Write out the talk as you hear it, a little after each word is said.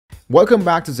Welcome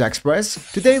back to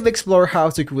Zexpress. Today we'll explore how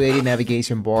to create a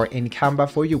navigation bar in Canva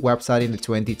for your website in the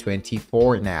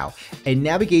 2024 now. A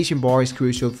navigation bar is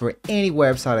crucial for any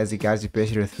website as it guides the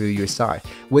visitor through your site.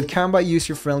 With Canva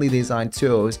user-friendly design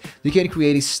tools, you can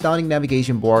create a stunning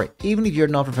navigation bar even if you're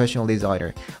not a professional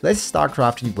designer. Let's start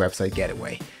crafting your website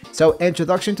getaway. So,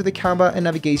 introduction to the Canva and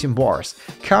navigation bars.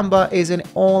 Canva is an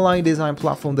online design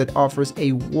platform that offers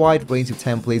a wide range of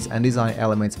templates and design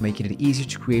elements, making it easy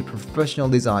to create professional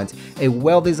designs. A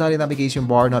well-designed navigation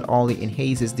bar not only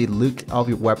enhances the look of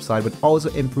your website but also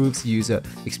improves user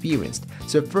experience.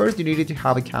 So first, you needed to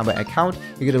have a Canva account.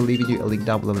 We're going to leave you a link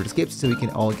down below in the description so we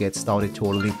can all get started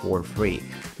totally for free.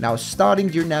 Now,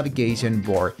 starting your navigation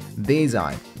bar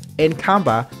design. In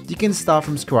Canva, you can start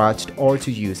from scratch or to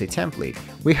use a template.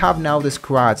 We have now the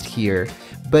scratch here,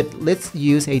 but let's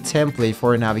use a template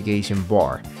for a navigation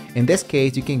bar. In this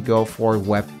case, you can go for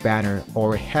web banner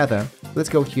or header. Let's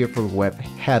go here for web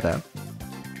header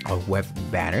or web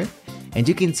banner. And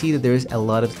you can see that there's a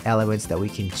lot of elements that we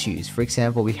can choose. For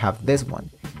example, we have this one.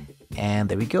 And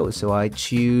there we go. So I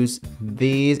choose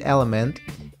this element.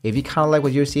 If you kind of like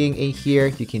what you're seeing in here,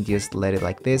 you can just let it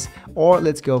like this, or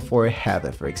let's go for a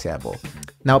header, for example.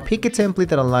 Now pick a template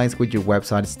that aligns with your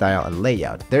website style and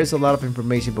layout. There's a lot of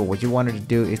information, but what you wanted to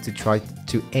do is to try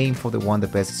to aim for the one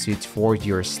that best suits for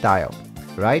your style,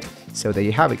 right? So there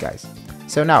you have it, guys.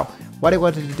 So now, what I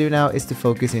wanted to do now is to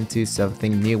focus into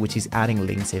something new, which is adding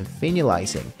links and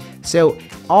finalizing. So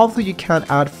although you can't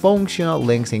add functional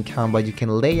links in Canva, you can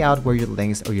lay out where your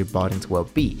links or your buttons will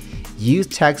be. Use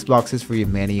text boxes for your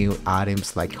menu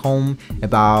items like home,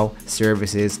 about,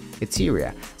 services,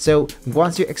 etc. So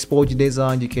once you export your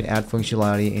design, you can add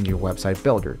functionality in your website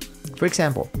builder. For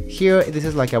example, here this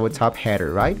is like our top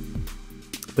header, right?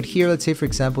 But here, let's say for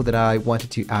example that I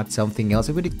wanted to add something else.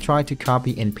 I'm going to try to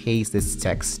copy and paste this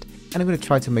text, and I'm going to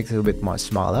try to make it a little bit more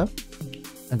smaller.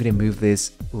 I'm going to move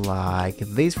this like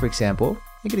this, for example.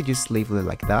 I'm going to just leave it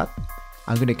like that.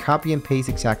 I'm going to copy and paste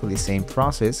exactly the same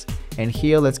process. And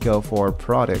here, let's go for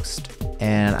products.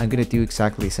 And I'm going to do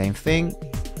exactly the same thing.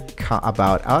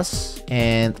 About us.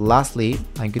 And lastly,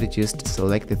 I'm going to just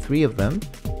select the three of them.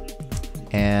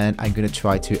 And I'm going to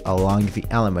try to align the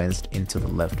elements into the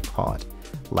left part.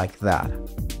 Like that.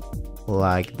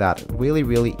 Like that. Really,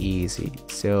 really easy.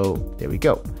 So there we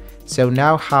go. So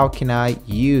now how can I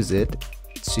use it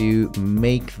to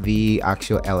make the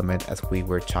actual element as we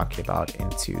were talking about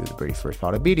into the very first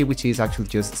part of the video, which is actually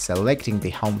just selecting the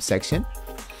home section.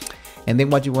 And then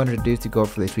what you wanted to do is to go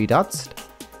for the three dots,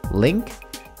 link,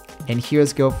 and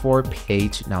here's go for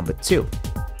page number 2.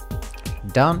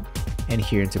 Done. And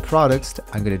here into products,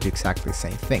 I'm going to do exactly the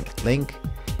same thing. Link,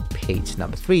 page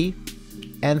number 3,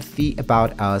 and the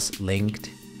about us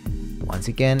linked. Once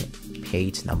again,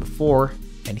 page number 4.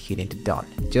 And hit into done,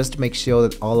 just to make sure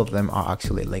that all of them are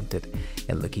actually linked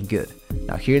and looking good.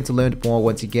 Now here to learn more,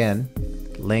 once again,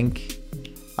 link,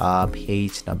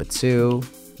 page number 2,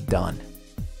 done.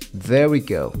 There we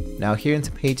go. Now here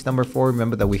into page number 4,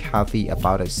 remember that we have the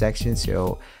about us section,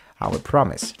 so our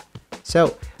promise.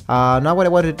 So now what I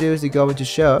want to do is to go into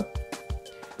show.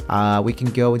 We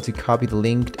can go into copy the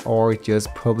linked or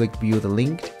just public view the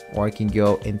linked, or I can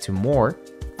go into more.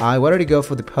 I wanted to go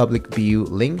for the public view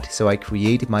linked, so I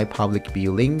created my public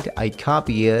view linked. I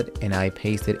copy it and I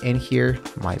paste it in here,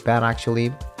 my bad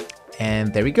actually,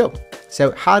 and there we go.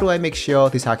 So how do I make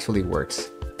sure this actually works?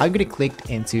 I'm gonna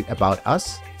click into about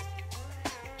us,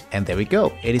 and there we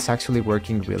go. It is actually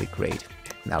working really great.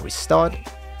 Now restart.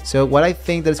 So what I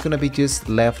think that's gonna be just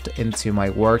left into my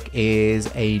work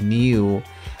is a new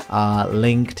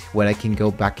linked where I can go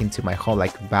back into my home,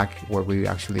 like back where we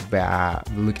actually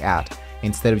look at.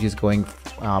 Instead of just going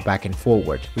back and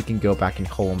forward, we can go back and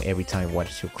home every time we want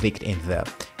to click in there.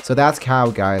 So that's how,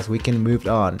 guys, we can move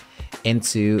on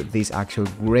into this actual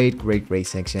great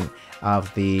section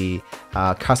of the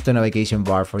custom navigation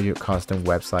bar for your custom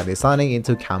website designing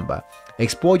into Canva.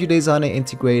 Export your design and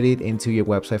integrate it into your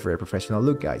website for a professional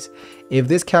look, guys. If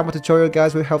this Canva tutorial,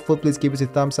 guys, were helpful, please give us a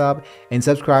thumbs up and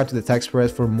subscribe to the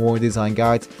Zexpress for more design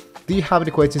guides. Do you have any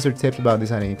questions or tips about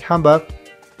designing in Canva?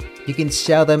 You can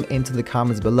share them into the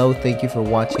comments below. Thank you for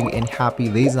watching and happy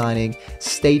designing.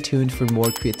 Stay tuned for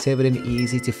more creativity and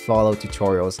easy to follow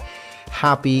tutorials.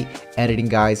 Happy editing,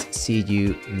 guys. See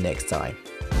you next time.